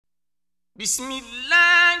بسم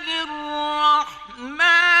الله الرحمن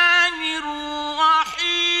الرحيم.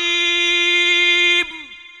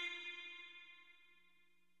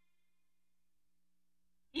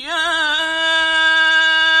 يا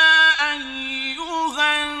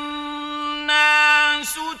أيها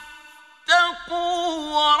الناس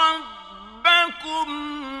اتقوا ربكم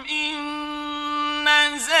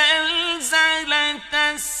إن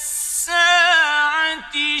زلزلة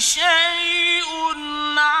الساعة شيء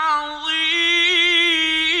عظيم.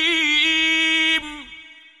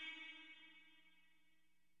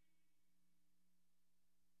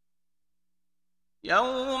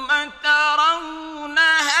 يوم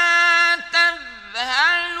ترونها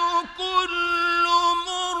تذهل كل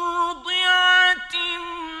مرضعة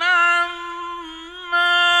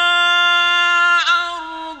عما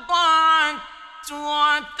أرضعت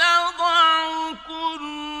وتضع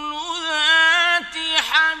كل ذات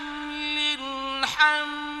حمل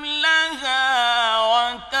حملها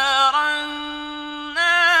وترى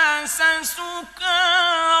الناس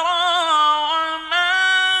سكارى وما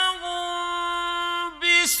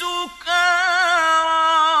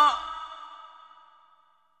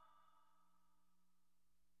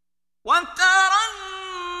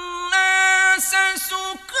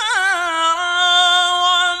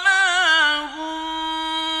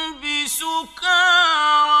هم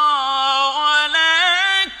بسكارى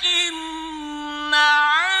ولكن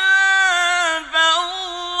عذاب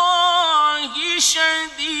الله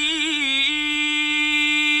شديد.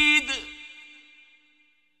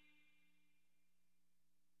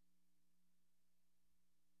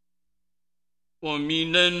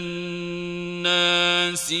 ومن الناس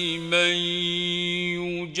من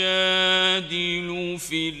يجادل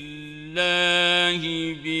في الله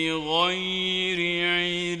بغير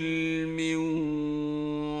علم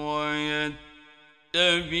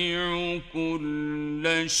ويتبع كل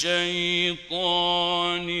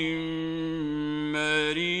شيطان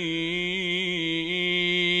مريد.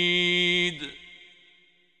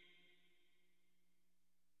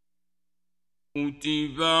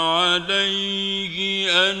 كتب عليه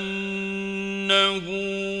أنه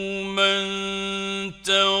من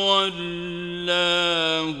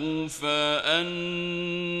تولاه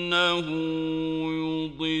فأنه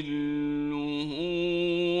يضله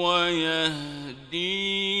ويهديه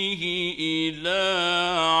إلى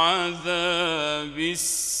عذاب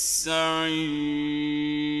السعير.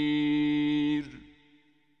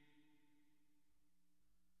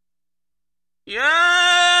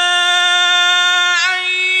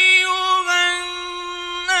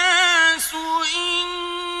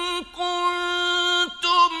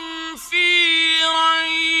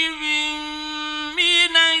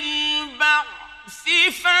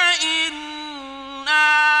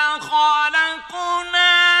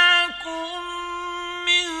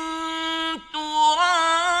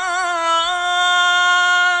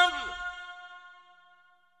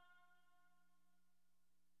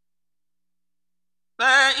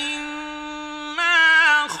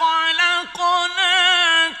 فإنا خلقناكم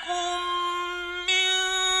من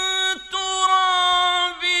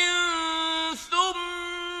تراب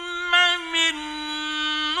ثم من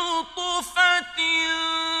نطفة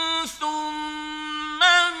ثم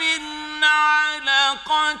من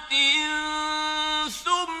علقة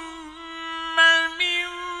ثم من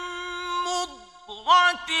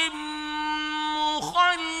مضغة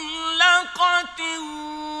مخلقة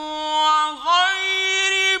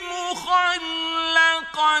وغير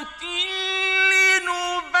مخلقة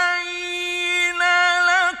لنبين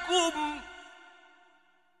لكم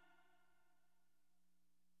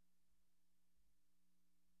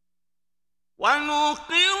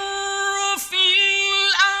ونقر في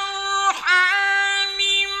الأرحام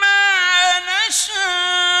ما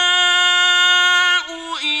نشاء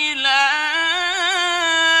إلى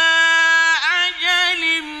أجل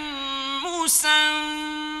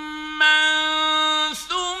مسمى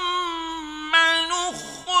ثم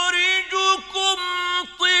نخرجكم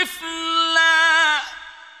طفلا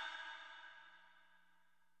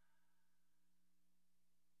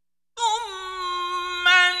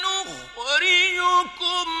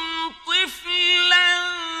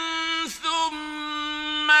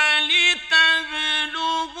ثم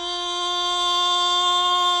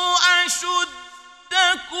لتبلغوا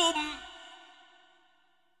أشدكم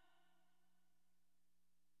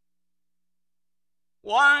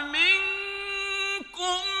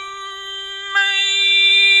ومنكم من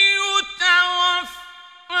يتوفى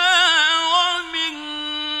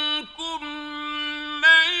ومنكم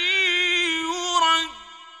من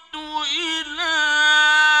يرد إلى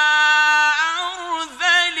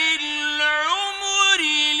أرذل العمر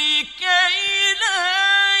لكي لا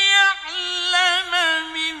يعلم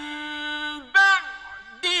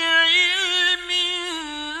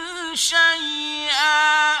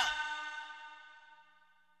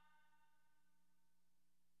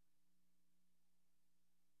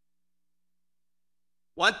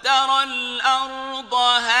وترى الأرض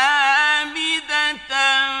هامدة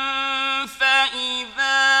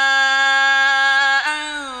فإذا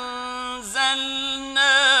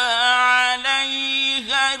أنزلنا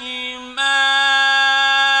عليها الماء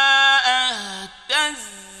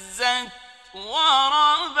اهتزت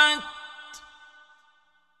وربت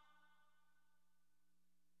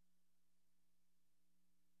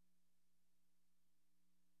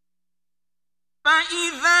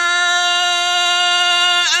فإذا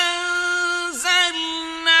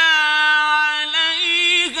أنزلنا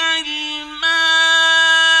عليها الماء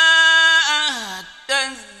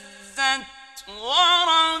اهتزت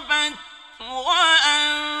وربت وأنبتت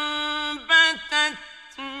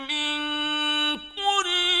من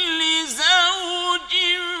كل زوج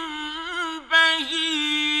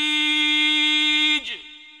بهيج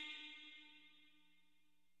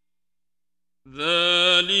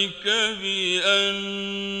ذلك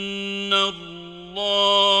بأن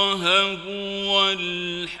الله هو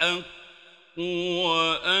الحق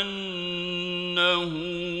وأنه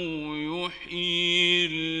يحيي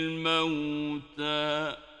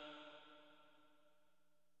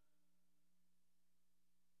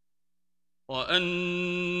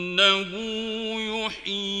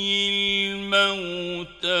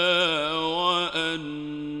الموتى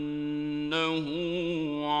وأنه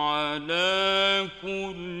على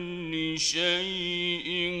كل شيء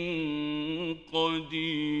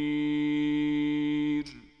قدير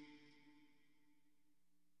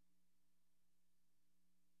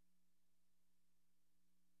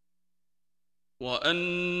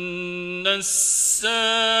وأن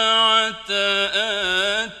الساعة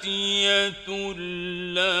آتية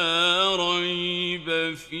لا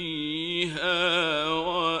ريب فيها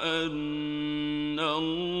وأن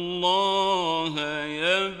الله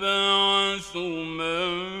يبعث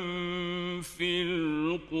من في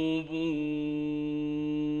القبور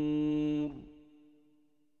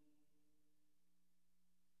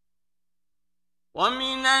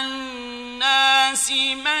ومن الناس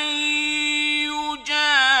من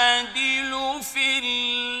يجادل في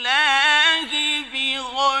الله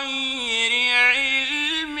بغير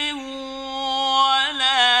علم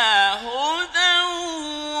ولا هدى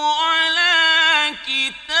ولا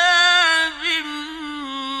كتاب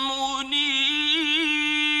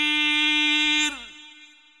منير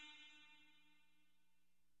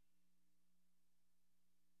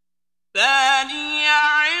ثاني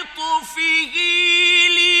عطفه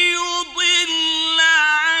ليضل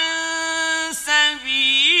عن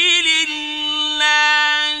سبيل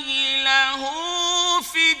الله له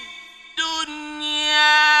في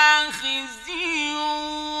الدنيا خزي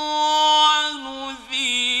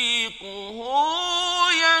ونذيقه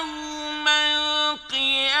يوم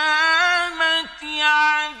القيامة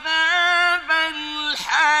عذاب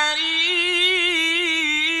الحريق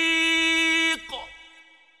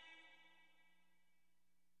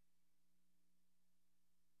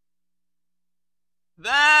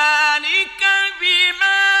ذلك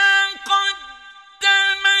بما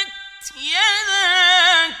قدمت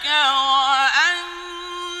يداك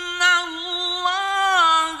وأن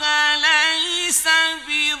الله ليس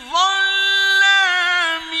بظلام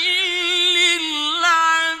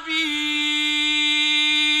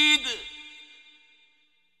للعبيد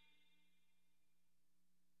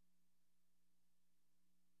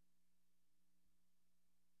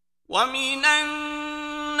ومن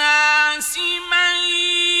الناس من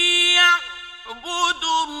يعبد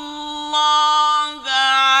الله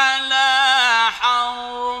على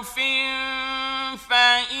حرف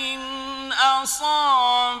فإن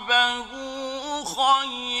أصابه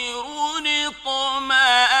خير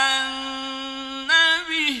اطمأن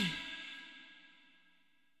به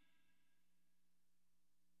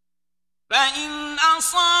فإن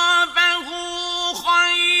أصابه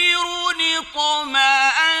خير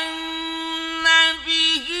اطمأن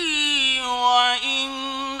به وإن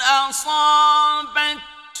أصابته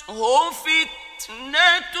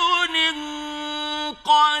فتنة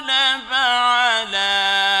انقلب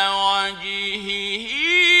على وجهه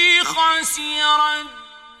خسر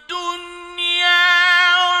الدنيا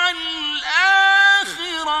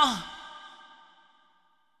والآخرة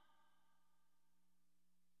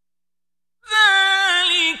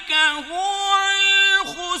ذلك هو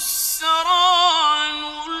الخسران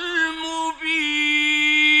المبين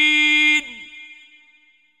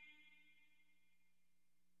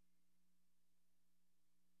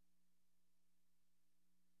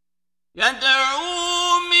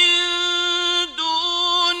يدعو من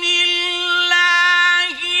دون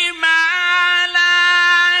الله ما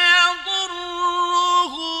لا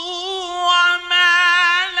يضره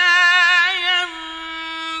وما لا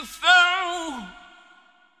ينفعه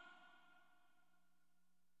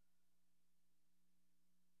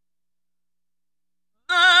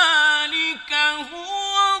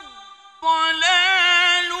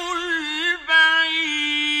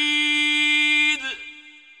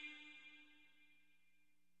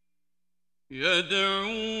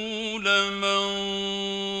يدعو لمن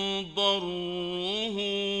ضره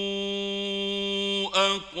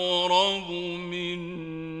أقرب من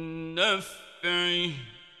نفعه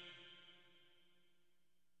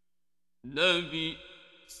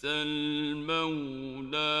لبئس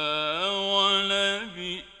المولى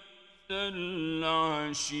ولبئس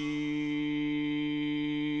العشير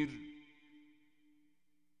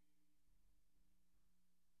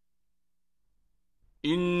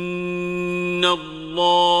إن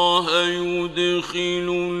الله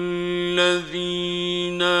يدخل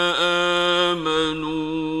الذين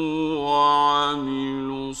آمنوا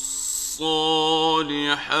وعملوا الصالحات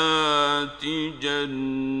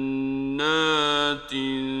جنات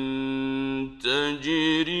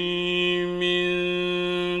تجري من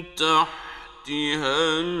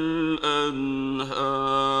تحتها الأنهار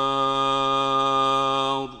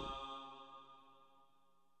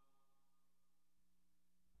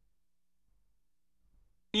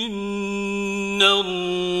إن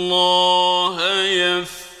الله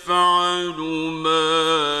يفعل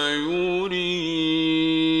ما يريد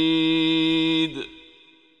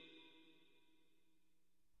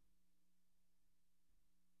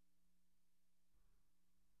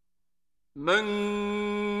من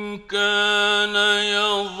كان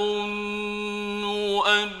يظن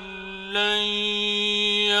أن لن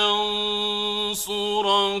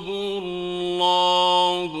ينصره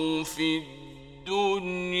الله في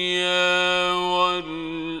الدنيا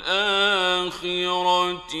والآخرة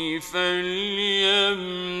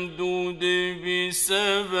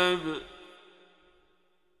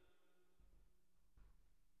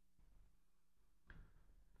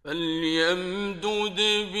فليمدد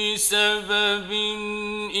بسبب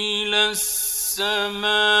إلى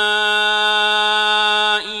السماء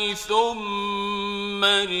ثم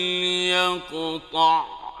ليقطع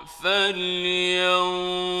فلينظر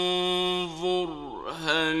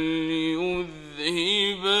هل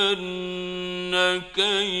يذهبن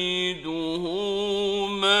كيده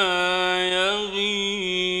ما يغيظ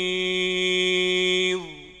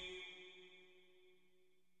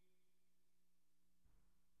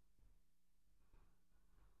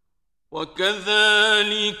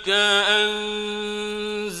وكذلك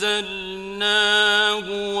أنزلناه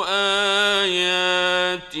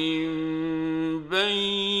آيات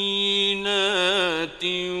بينات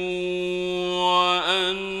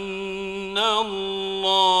وأن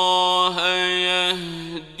الله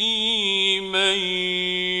يهدي من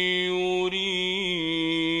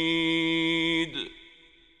يريد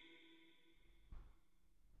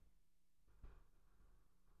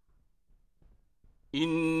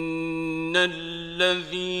إن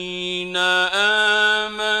الذين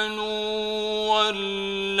آمنوا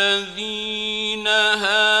والذين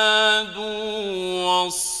هادوا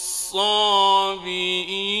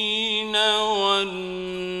والصابئين والنصارى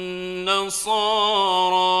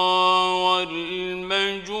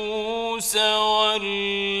والمجوس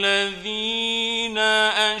والذين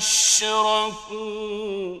أشركوا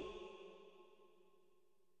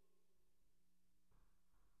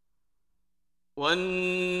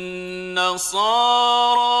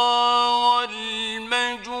والنصارى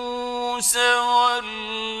والمجوس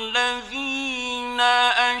والذين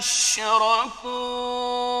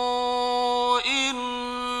أشركوا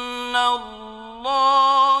إن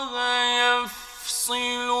الله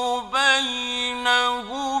يفصل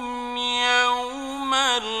بينهم يوم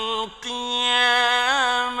القيامة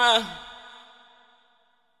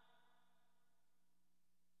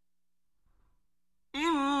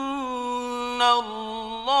إن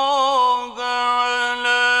الله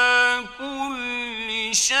على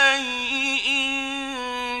كل شيء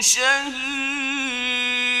شهيد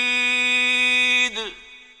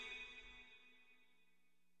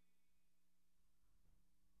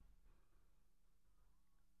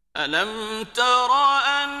ألم تر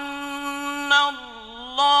أن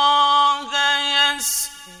الله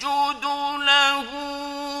يسجد له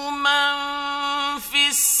من في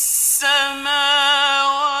السماوات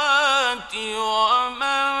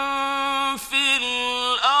ومن في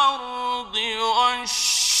الأرض والشمس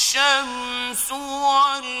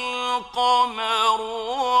والقمر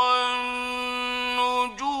والنجوم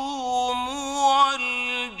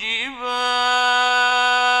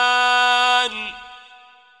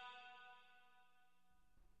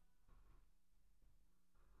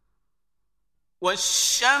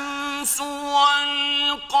والشمس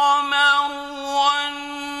والقمر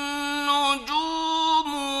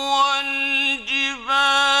والنجوم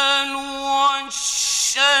والجبال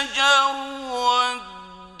والشجر والدواب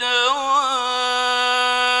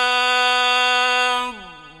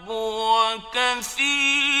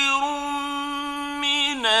وكثير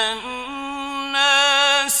من الناس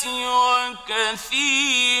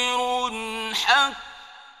وكثير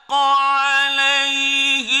حق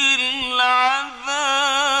عليه العذاب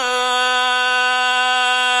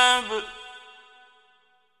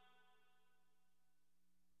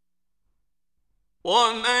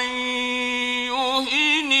ومن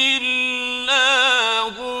يهن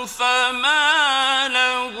الله فما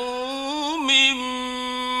له من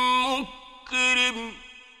مكرم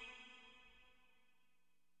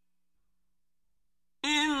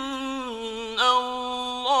إن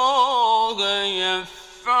الله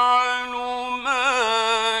يفعل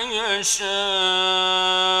ما يشاء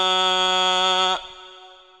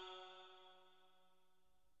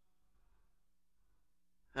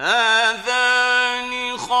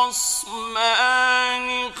هذان خصمان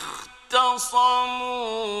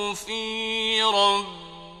اختصموا في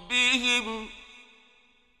ربهم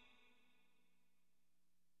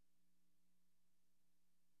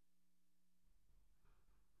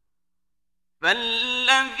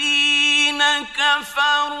فالذين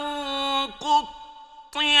كفروا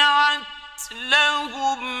قطعت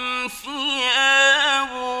لهم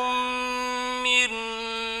ثياب من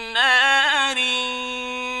نار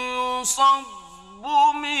يصب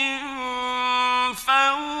من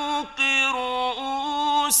فوق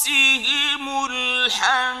رؤوسهم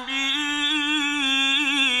الحميم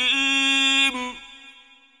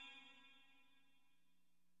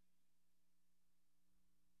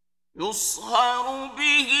يصهر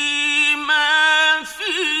به ما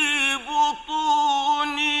في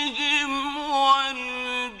بطونهم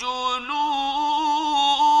والجلود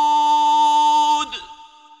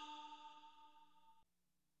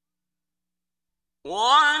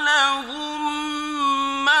ولهم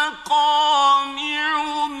مقامع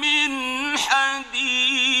من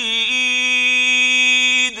حديد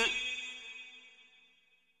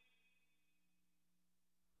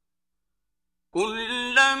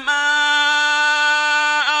كلما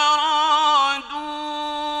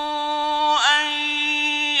أرادوا أن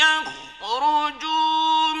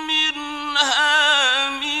يخرجوا منها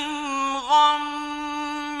من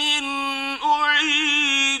غم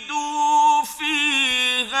أعيدوا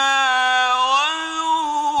فيها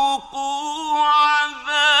وذوقوا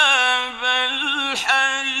عذاب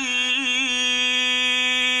الحريق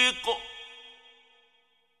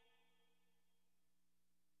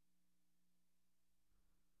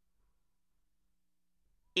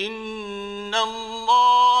إن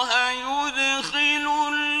الله يدخل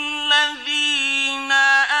الذين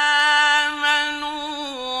آمنوا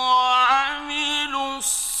وعملوا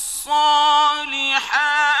الصالحات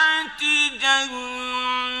جنات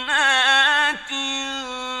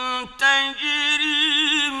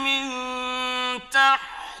تجري من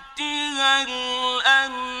تحتها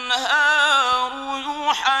الأنهار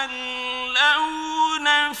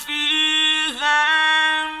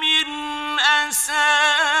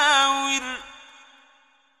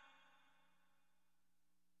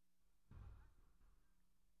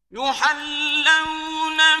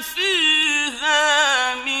يحلون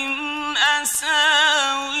فيها من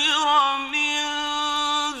أساور من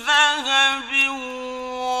ذهب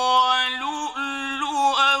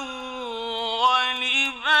ولؤلؤا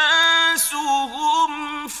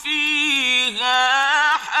ولباسهم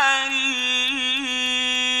فيها حرير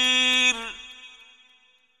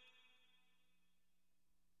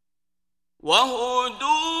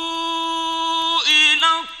وهدوا إلى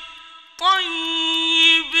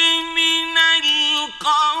الطيب من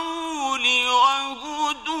القول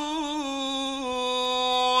وهدوا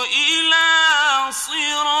إلى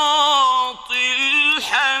صراط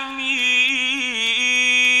الحميد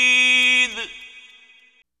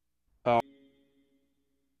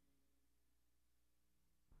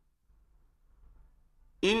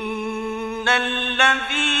إن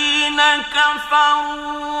الذين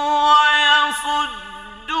كفروا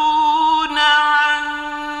ويصدون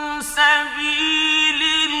عن سبيل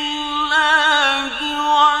الله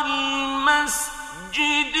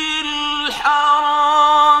والمسجد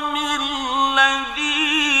الحرام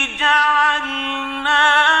الذي جعلناه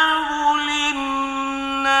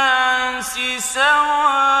للناس سواء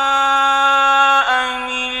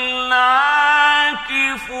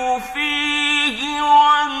العاكف فيه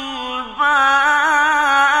والباد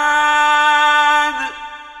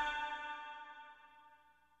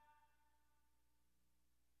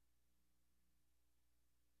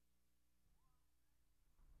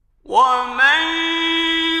ومن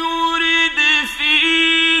يرد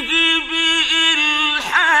فيه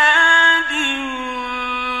بإلحاد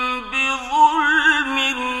بظلم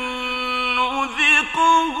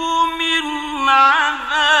نذقه من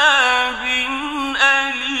عذاب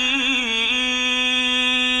أليم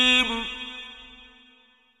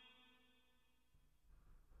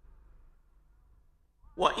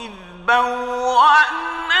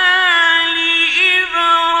بوأنا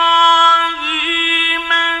لإبراهيم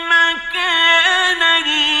مكان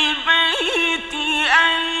البيت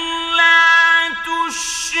ألا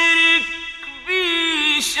تشرك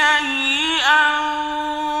بي شيئا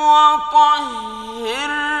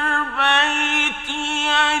وطهر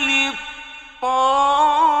بيتي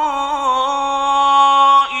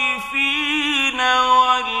للطائفين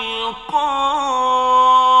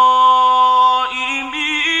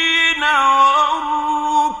والقائمين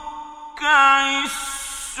والركع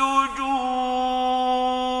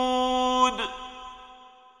السجود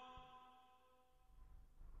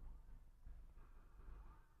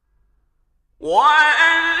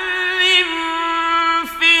وأذن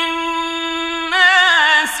في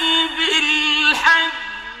الناس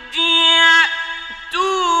بالحج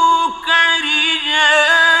يأتوك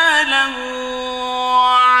رجالا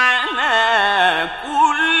وعلى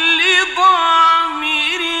كل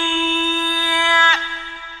ضامر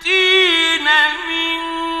يأتين من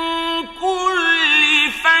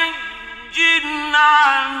كل فج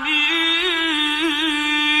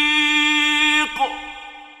عميق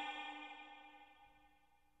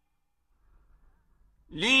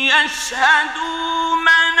ليشهدوا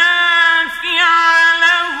منافع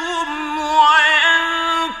لهم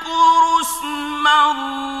ويذكروا اسم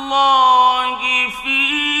الله في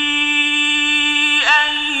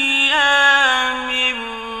أيام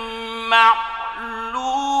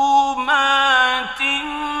معلومات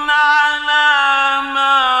على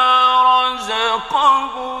ما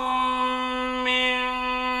رزقهم من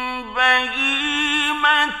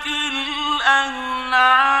بهيمة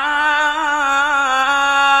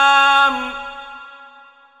الأنعام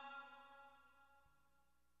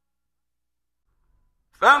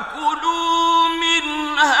فكلوا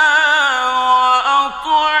منها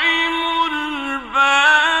وأطعموا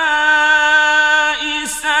البائس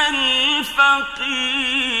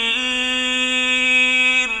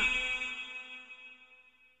الفقير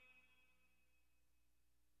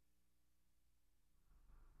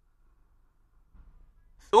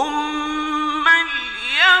ثم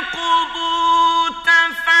ليقضوا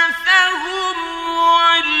تفثهم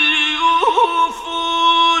وليوفوا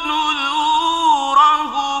نذورهم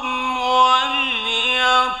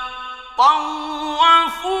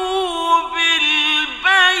وليطوفوا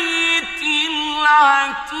بالبيت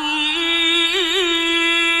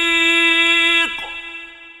العتيق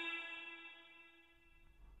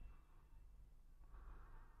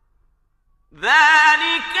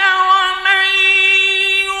ذلك ومن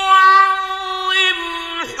يعظم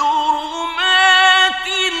حرمات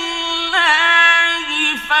الله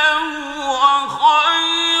فهو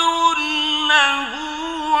خير له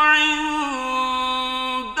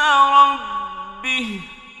عند ربه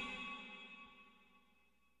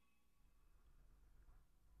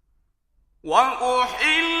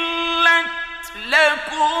وأحلت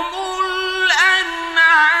لكم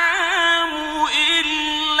الأنعام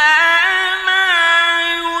إلا ما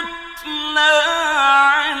يتلى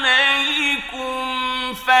عليكم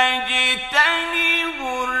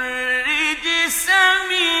فاجتنبوا الرجس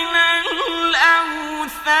من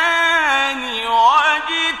الأوثان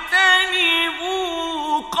واجتنبوا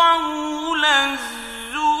قول الزور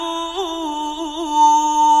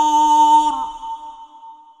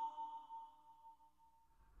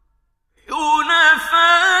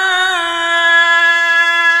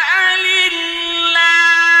حنفاء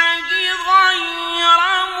لله غير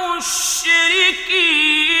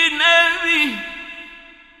مشركين به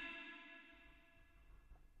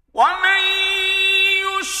ومن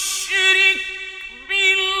يشرك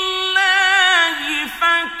بالله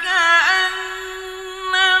فكأنما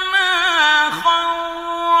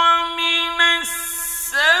خر من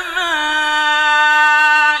السماء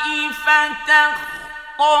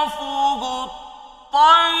فتخطفه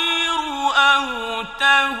الطير أو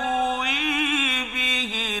تهوي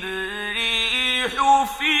به الريح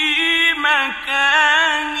في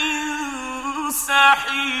مكان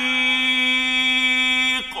سحيق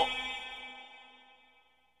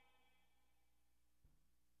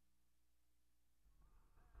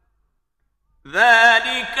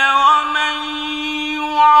ذلك ومن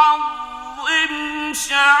يعظم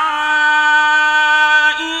شعائر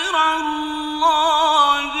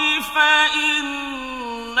الله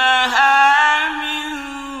فإنها من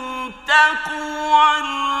تقوى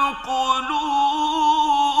القلوب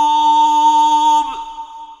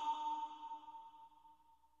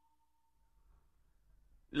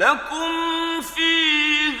لكم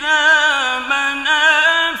فيها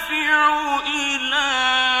منافع إلى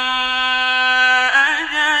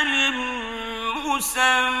أجل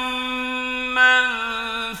مسمى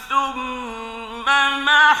ثم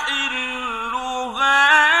مع محلها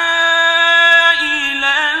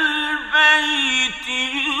إلى البيت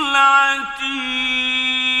العتيق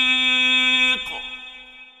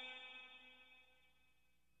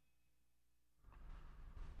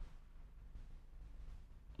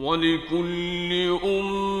ولكل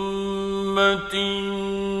أمة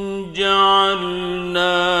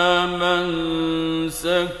جعلنا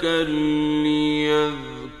منسكا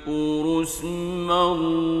ليذكروا اسم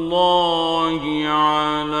الله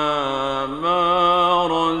على ما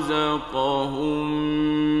رزقهم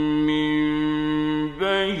من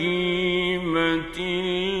بهيمة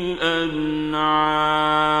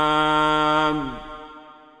الأنعام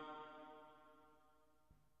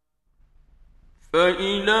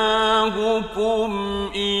فإلهكم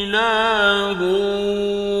إله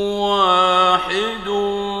واحد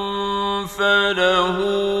فله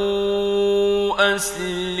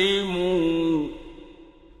أسلموا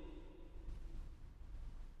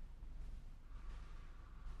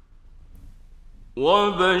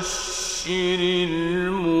وبشر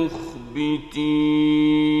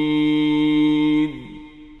المخبتين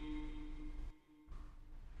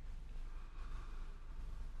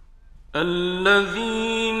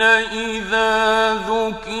الذين إذا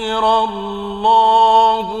ذكر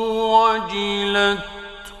الله وجلت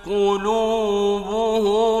قلوبهم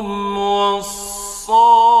والصابرين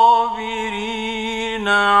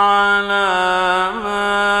على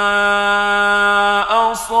ما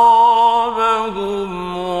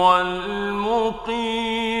أصابهم والمقيم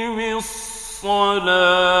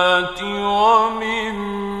الصلاة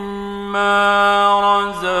ومما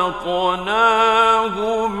رزقناهم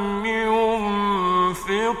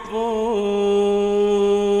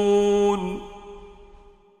ينفقون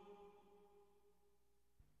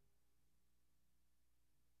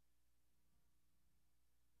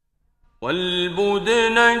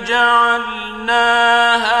والبدن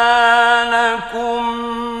جعلناها لكم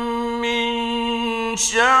من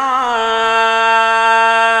شعائر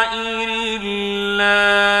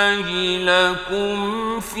الله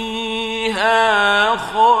لكم فيها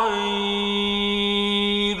خير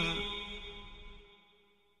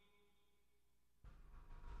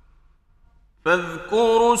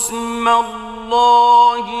فاذكروا اسم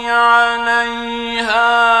الله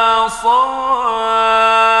عليها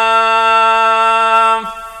صواف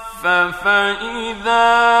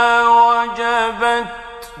فإذا وجبت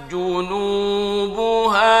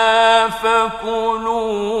جنوبها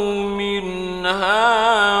فكلوا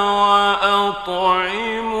منها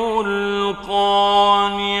وأطعموا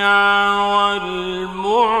القانع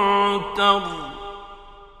والمعتر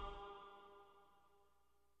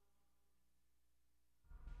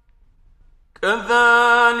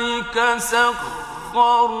كذلك سخرناها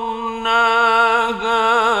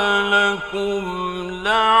لكم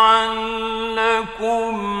لعلكم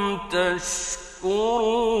تشكرون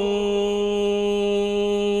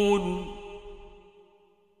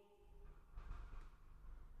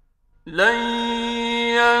لن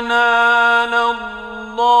ينال الله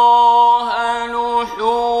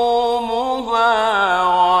لحومها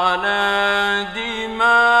ولا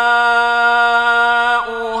دماؤها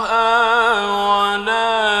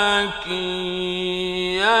ولكن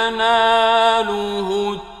يناله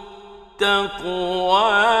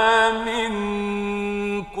التقوى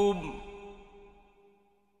منكم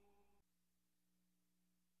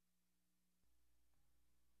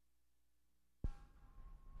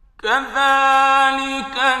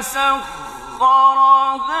كذلك سخرها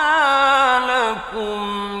لكم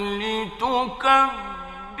لتكبروا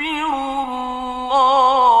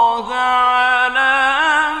الله على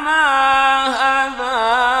ما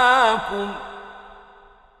هداكم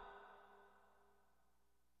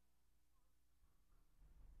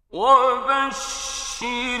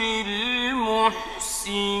وبشر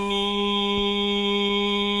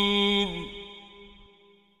المحسنين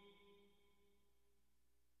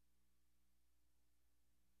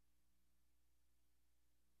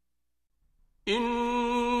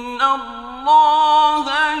إن الله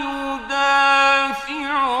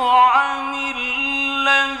يدافع عن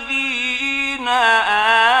الذين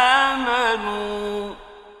آمنوا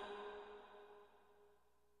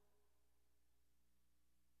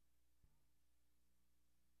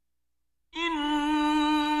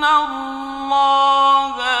إن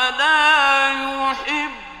الله لا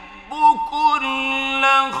يحب كل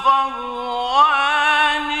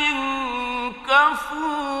خوان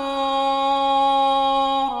كفور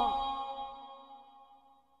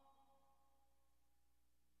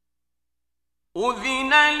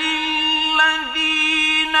أذن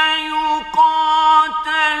للذين يقاتلون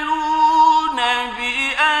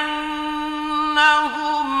بأنهم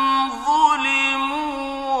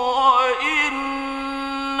ظلموا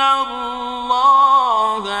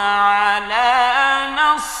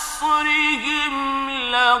بهم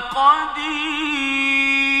لقدير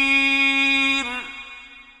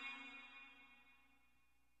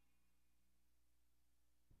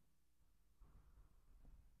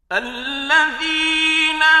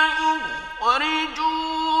الذين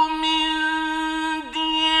أخرجوا من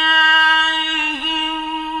ديارهم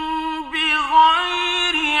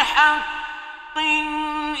بغير حق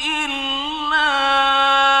إلا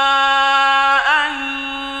أن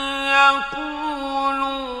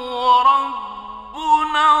يقولوا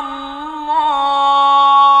ربنا الله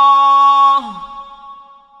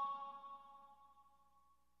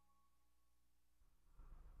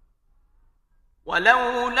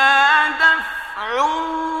ولولا دفع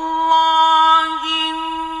الله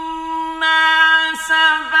الناس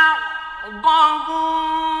بعضهم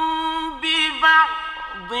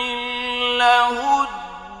ببعض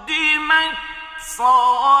لهدمت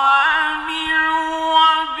صوامع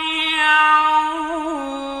وبيع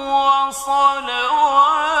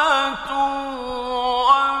وصلوات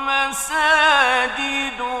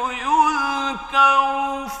ومساجد يذكر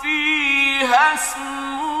فيها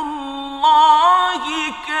اسم الله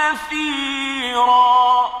كثيرا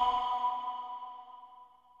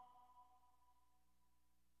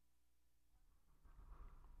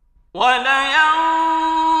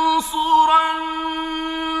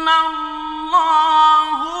ولينصرن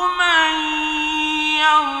الله من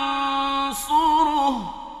ينصره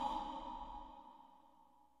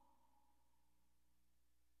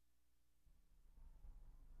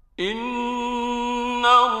إن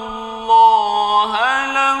الله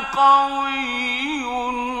لقوي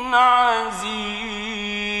عزيز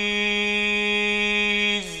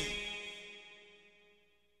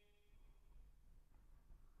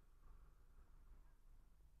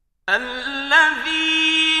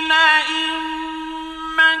الذين إن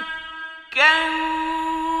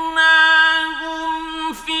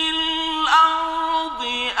مكناهم في الأرض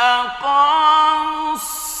أقاموا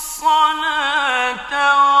الصلاة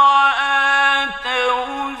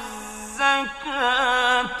وآتوا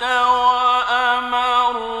الزكاة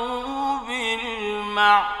وأمروا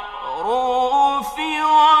بالمعروف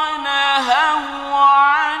ونهوا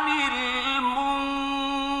عن المنكر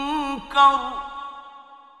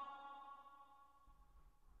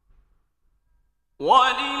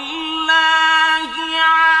ولله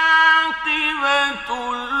عاقبة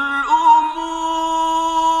الأمور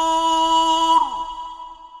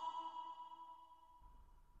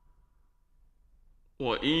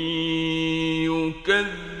وإن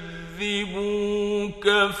يكذبوك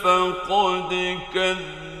فقد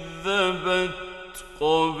كذبت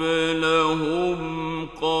قبلهم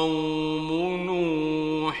قوم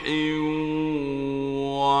نوح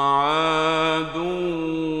وعاد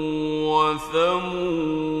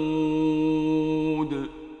وثمود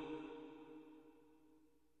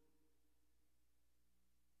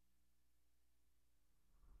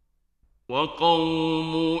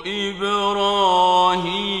وقوم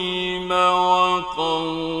إبراهيم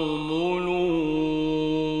وقوم لوط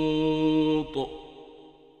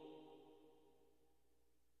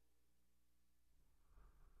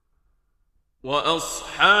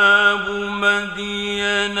وأصحاب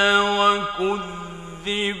مدين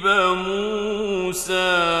وكذب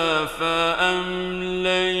موسى فأمليت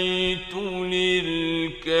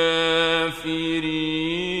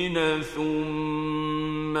للكافرين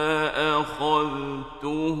ثم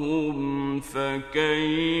أخذتهم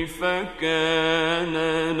فكيف كان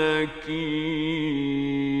نكير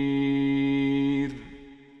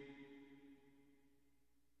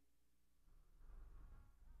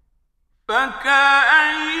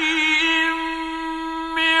فكأين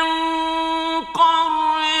من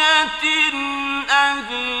قرية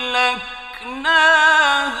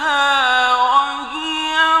أهلكناها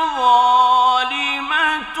وهي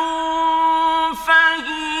ظالمة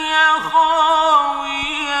فهي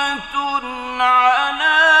خاوية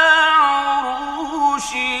على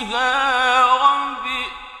عروشها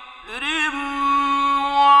وبئر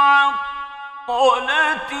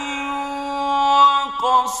معطلة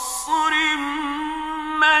وقصر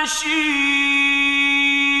مشيد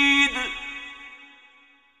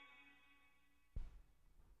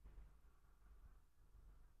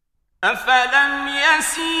أفلم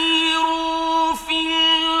يسيروا في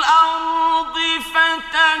الأرض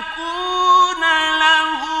فتكون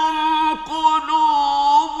لهم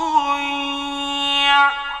قلوب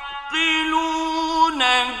يعقلون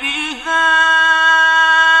بها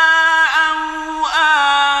أو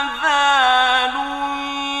آذان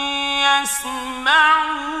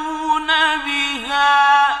يسمعون بها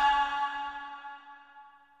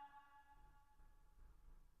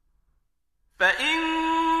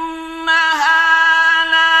فإنها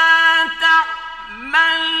لا تعمل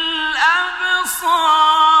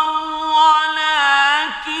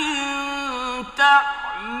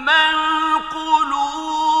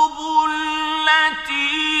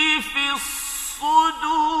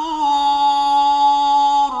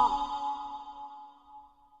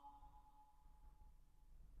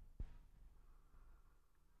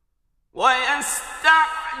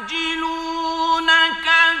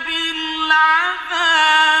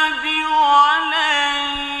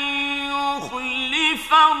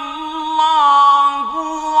الله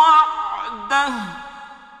وعده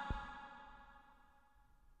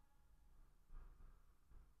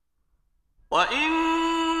وإن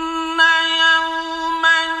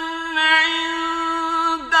يوما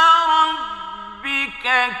عند ربك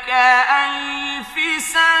كألف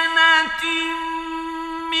سنة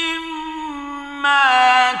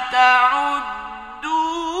مما تعدون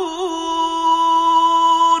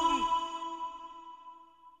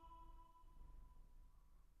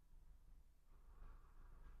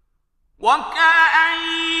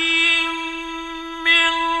وكأين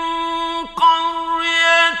من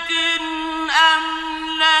قرية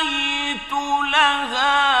أمليت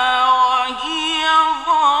لها وهي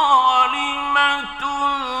ظالمة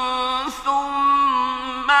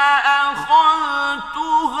ثم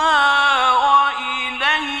أخذتها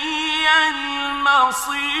وإلي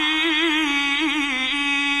المصير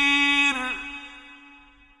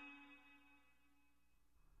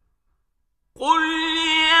قل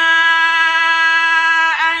يا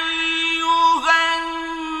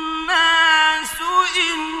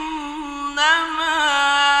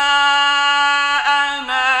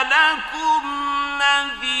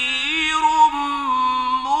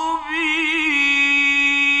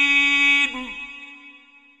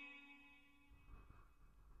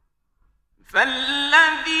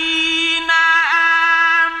فالذين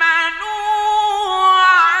آمنوا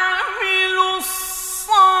وعملوا الصالحات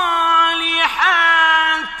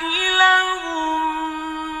لهم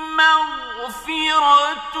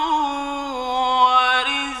مغفرة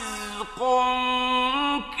ورزق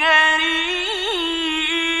كريم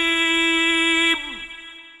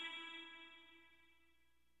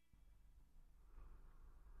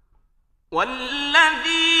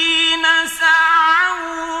والذين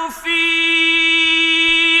سعوا في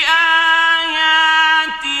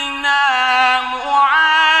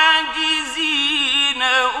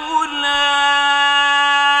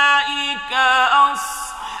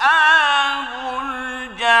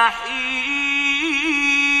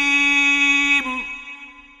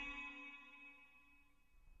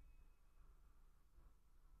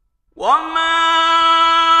وما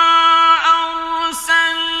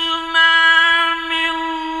أرسلنا من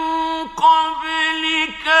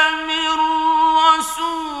قبلك من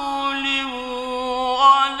رسول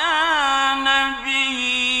ولا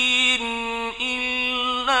نبي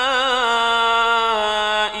إلا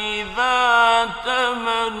إذا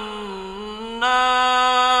تمنى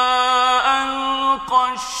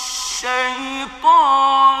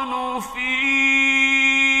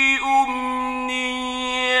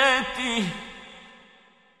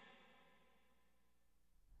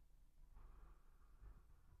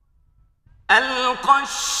ألقى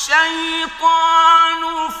الشيطان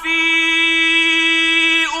في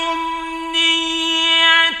أمنيته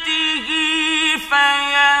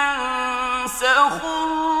فينسخ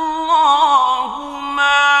الله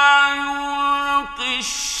ما يلقي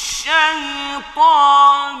الشيطان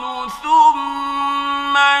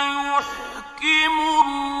ثم يحكم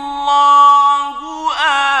الله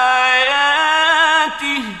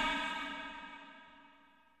آياته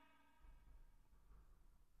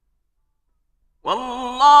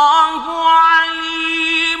والله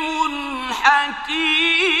عليم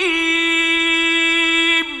حكيم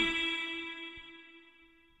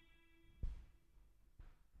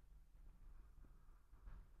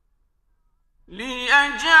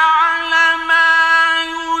ليجعل ما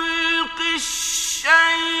يلقي الشيطان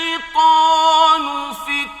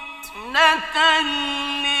فتنة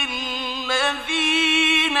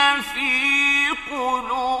للذين في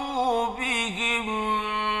قلوبهم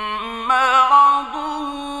مرض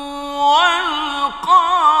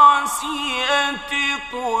والقاسية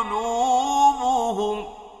قلوبهم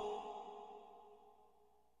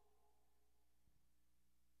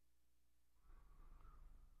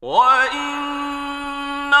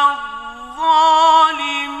وإن الظالمين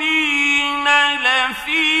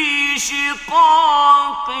لفي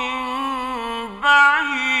شقاق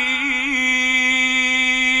بعيد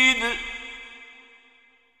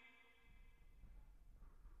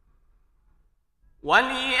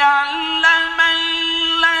وليعلم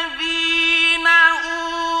الذين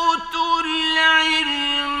أوتوا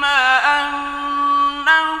العلم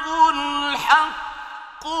أنه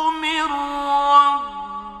الحق من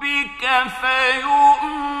ربك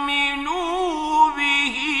فيؤمنوا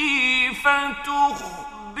به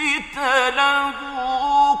فتخبت له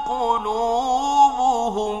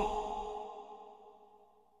قلوبهم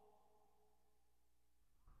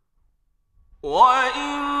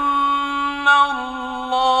وإن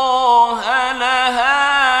الله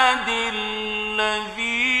لهادي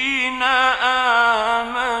الذين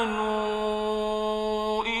آمنوا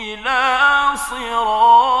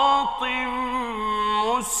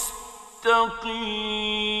مستقيم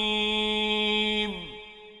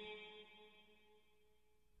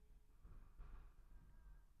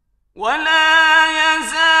ولا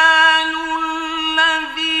يزال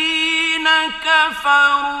الذين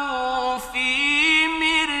كفروا في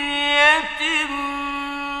مرية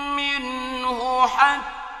منه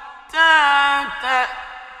حتى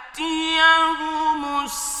تأتيهم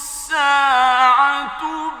الساعة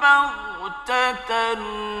بغتة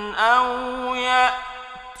أو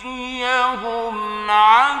يأتيهم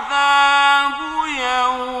عذاب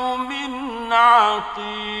يوم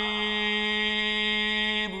عقيم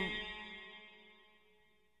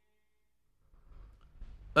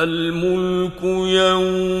الملك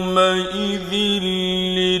يومئذ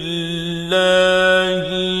لله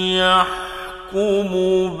يحكم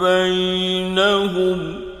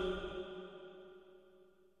بينهم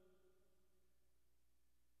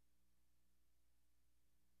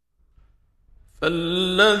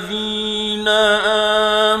فالذين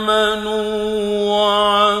آمنوا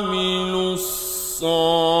وعملوا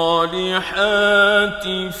الصالحات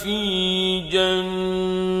في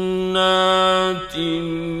جنات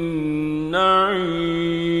النعيم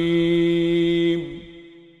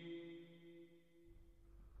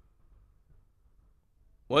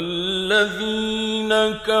والذين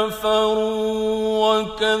كفروا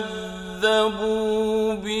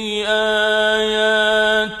وكذبوا بآياتنا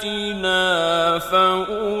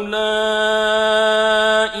فأولئك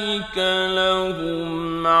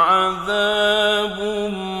لهم عذاب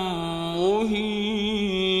مهين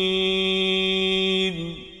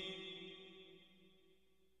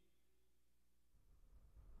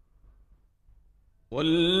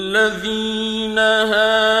والذين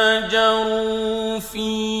هاجروا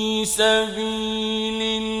في سبيل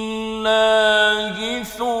الله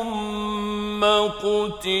ثم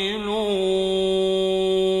قتلوا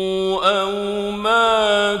أو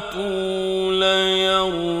ماتوا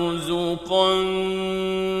ليرزقنهم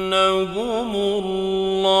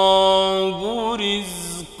الله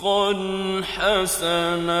رزقا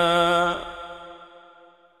حسنا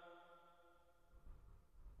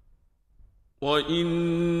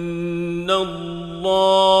وإن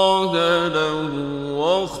الله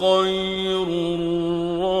لهو خير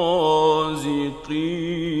الرازقين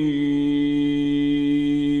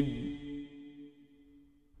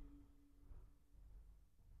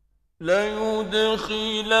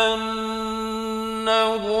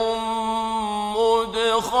ليدخلنهم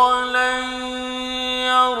مدخلا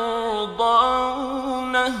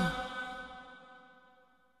يرضونه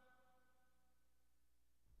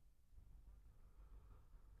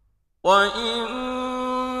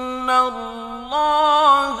وإن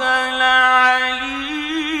الله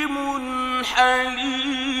لعليم حليم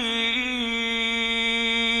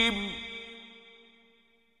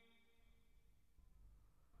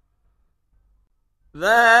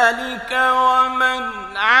ذلك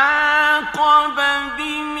ومن عاقب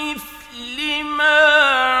بمثل ما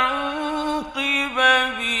عوقب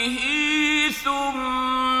به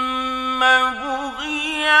ثم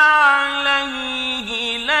بغي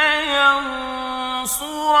عليه لينصرنه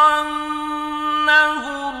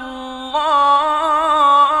الله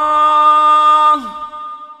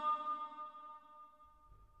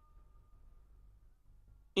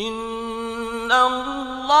إن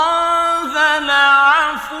الله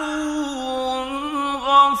لعفو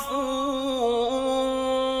غفور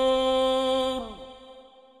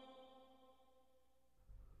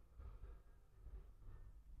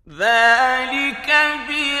ذلك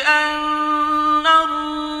بأن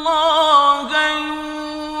الله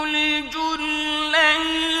يولج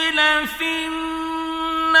الليل في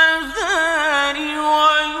النهار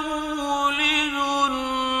ويولج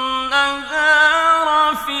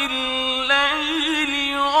النهار في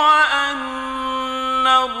الليل وأن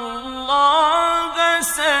الله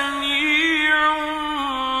سميع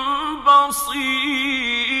بصير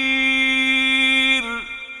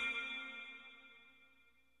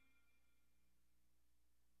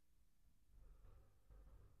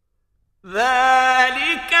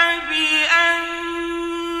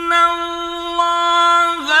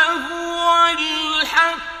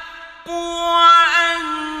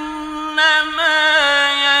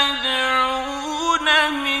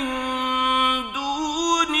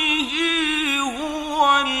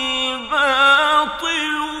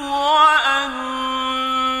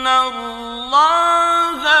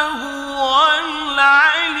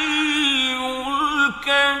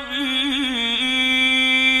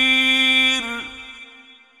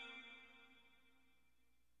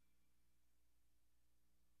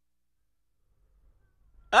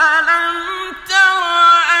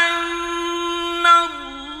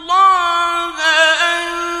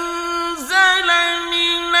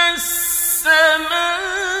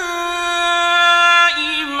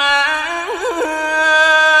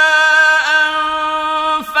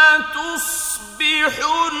وتسيح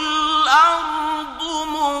الأرض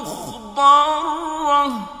مخضرة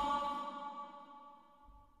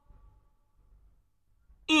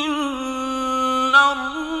إن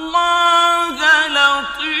الله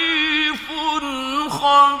لطيف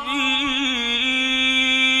خبير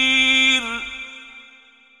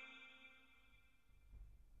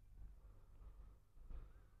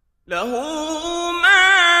له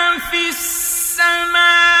ما في السماوات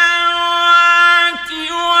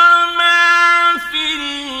وما في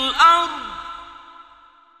الأرض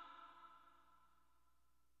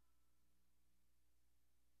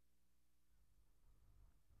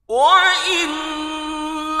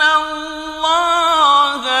وإن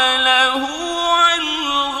الله لهو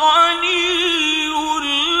الغني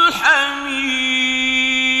الحميد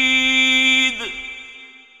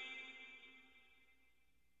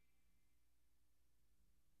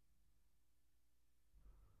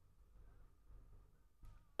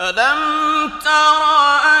ألم تر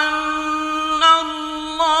أن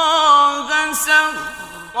الله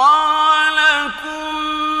سخر لكم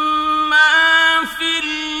ما في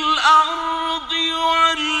الأرض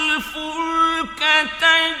والفلك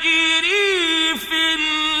تجري في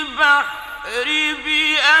البحر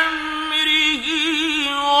بأمره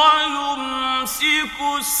ويمسك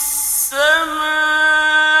السماء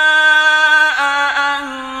أن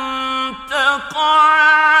تقع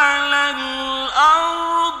على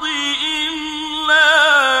الأرض إلا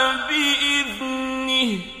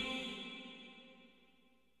بإذنه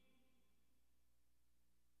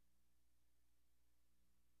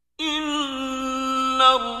إن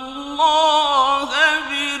الله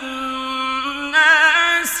بالناس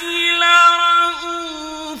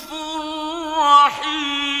لرءوف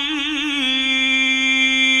رحيم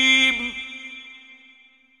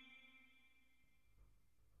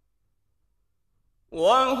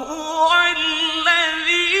وهو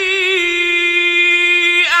الذي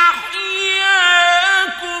أحياكم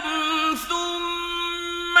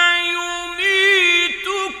ثم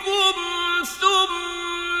يميتكم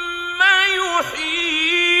ثم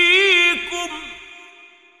يحييكم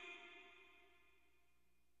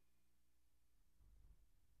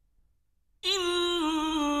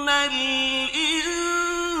إن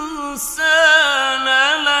الإنسان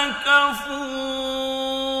لكفور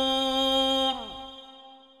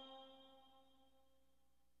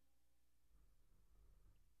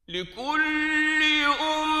لكل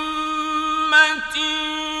أمة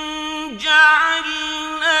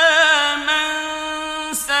جعلنا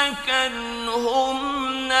منسكا هم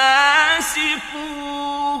ناسكوه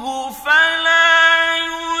فلا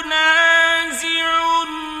ينازعنك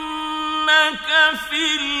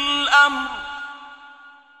في الأمر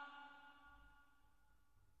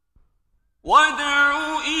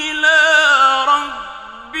وادع إلى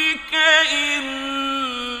ربك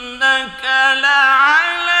إنك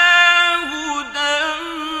لعلى هدى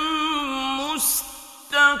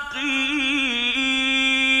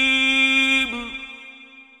مستقيم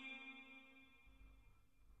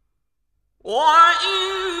وإن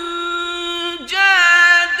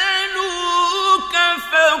جادلوك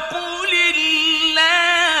فقل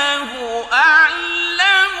الله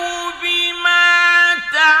أعلم بما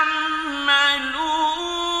تعملون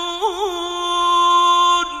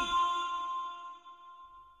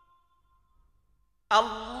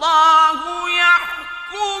الله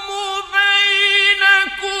يحكم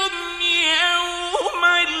بينكم يوم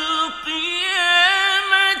القيامة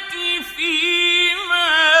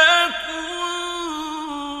فيما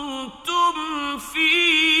كنتم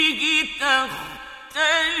فيه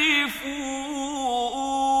تختلفون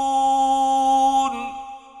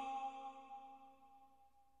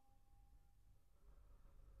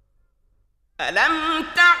ألم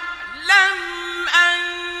تعلم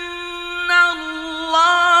أن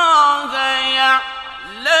الله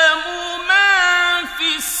يعلم ما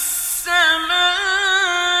في السماء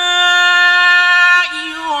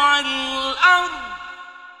والأرض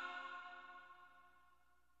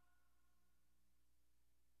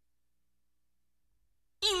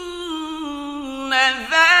إن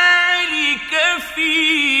ذلك في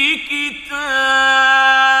كتاب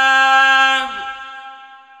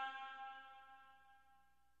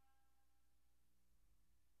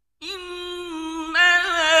إن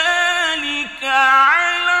ذلك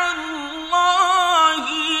على الله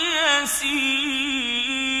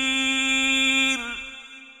يسير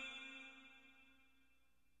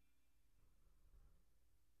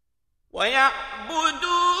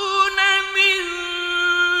ويعبدون من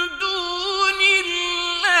دون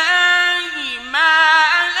الله ما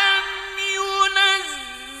لم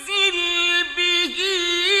ينزل به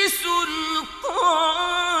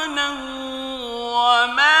سلطانا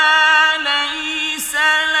وما ليس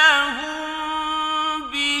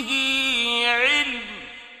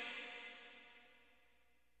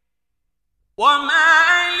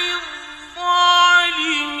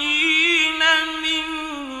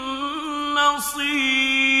بصير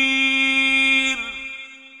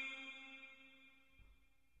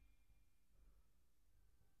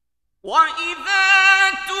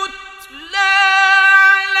وإذا تتلى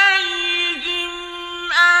عليهم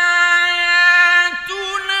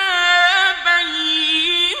آياتنا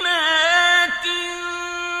بينات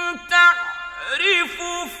تعرف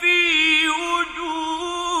في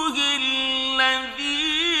وجوه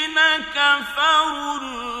الذين كفروا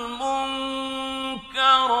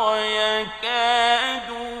المنكر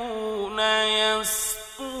يكادون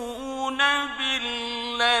يسطون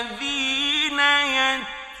بالذين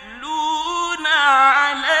يتلون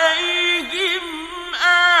عليهم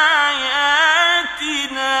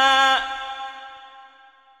آياتنا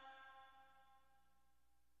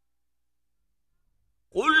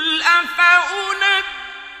قل أفأنبئكم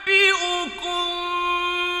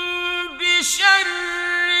بشر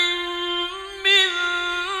من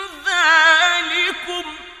ذلكم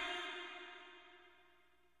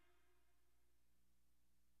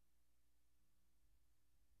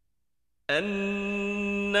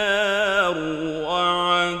النار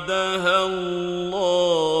وعدها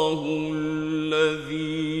الله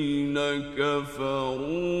الذين كفروا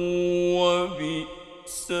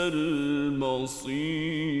وبئس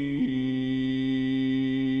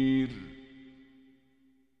المصير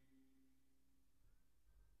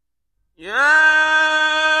يا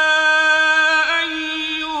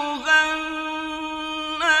أيها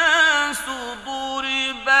الناس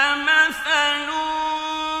ضرب مثل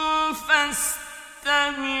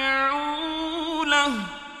فاستمعوا له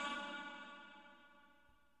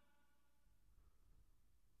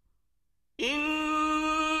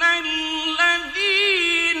إن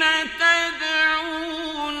الذين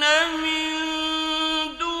تدعون من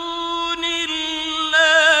دون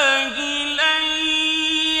الله لن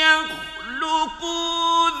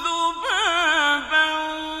يخلقوا ذبابا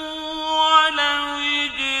ولو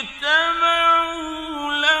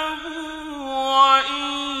اجتمعوا له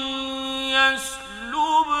وإن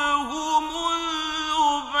يسلبهم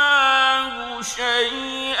الذباب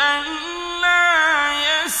شيئا لا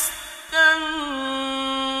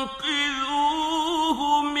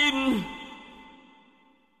يستنقذوه منه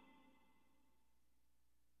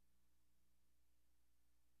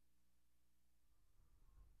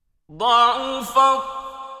ضعف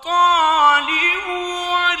الطالب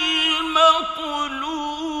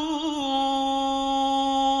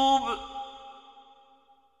والمطلوب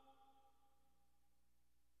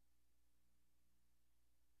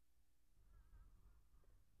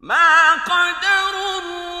ما قدروا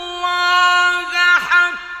الله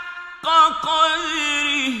حق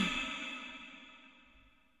قدره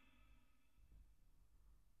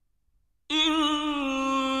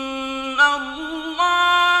إن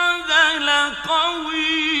الله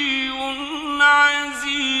لقوي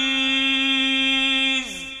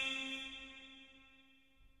عزيز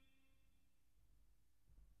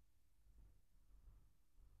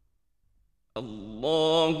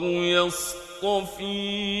الله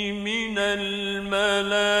يصطفي من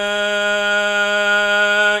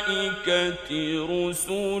الملائكة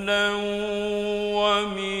رسلا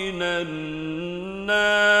ومن الناس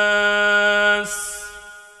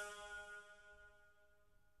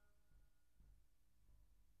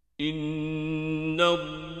إن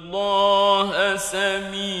الله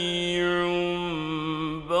سميع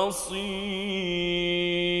بصير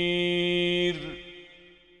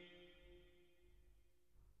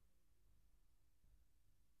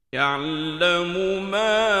يعلم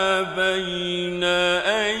ما بين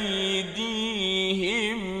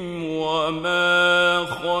أيديهم وما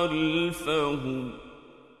خلفهم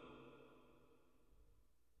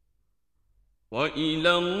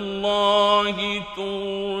وإلى الله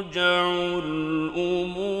ترجع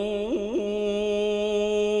الأمور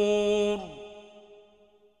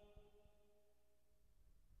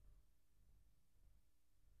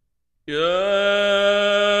يا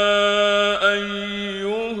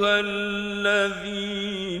أيها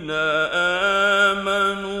الذين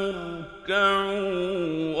آمنوا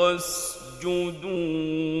اركعوا واسجدوا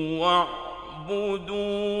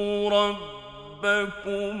واعبدوا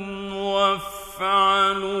ربكم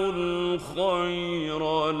وافعلوا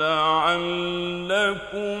الخير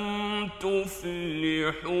لعلكم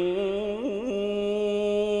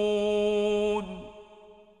تفلحون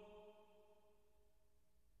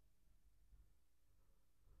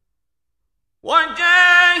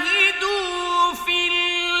وجاهدوا في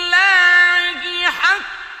الله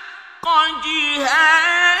حق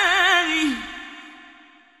جهاده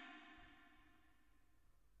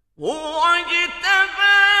هو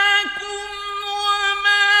اجتباكم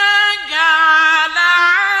وما جعل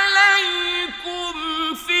عليكم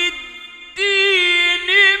في الدين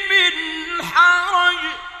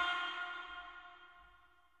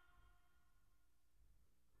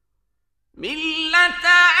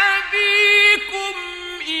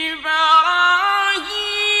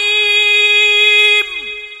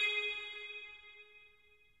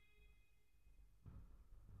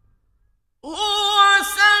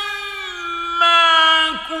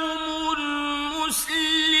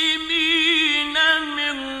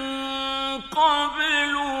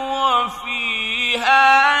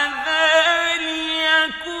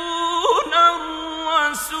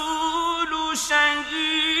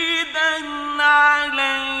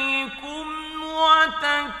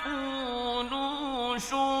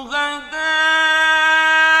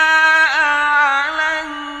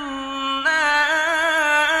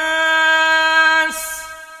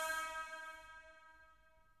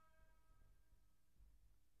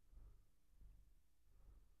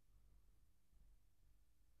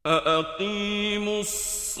وأقيموا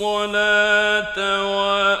الصلاة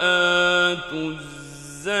وآتوا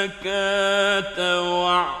الزكاة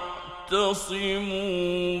واعتصموا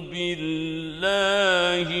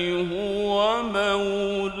بالله هو مولاكم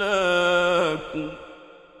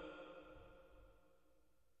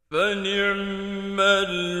فنعم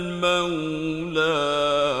المولى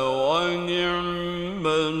ونعم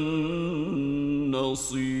النصير.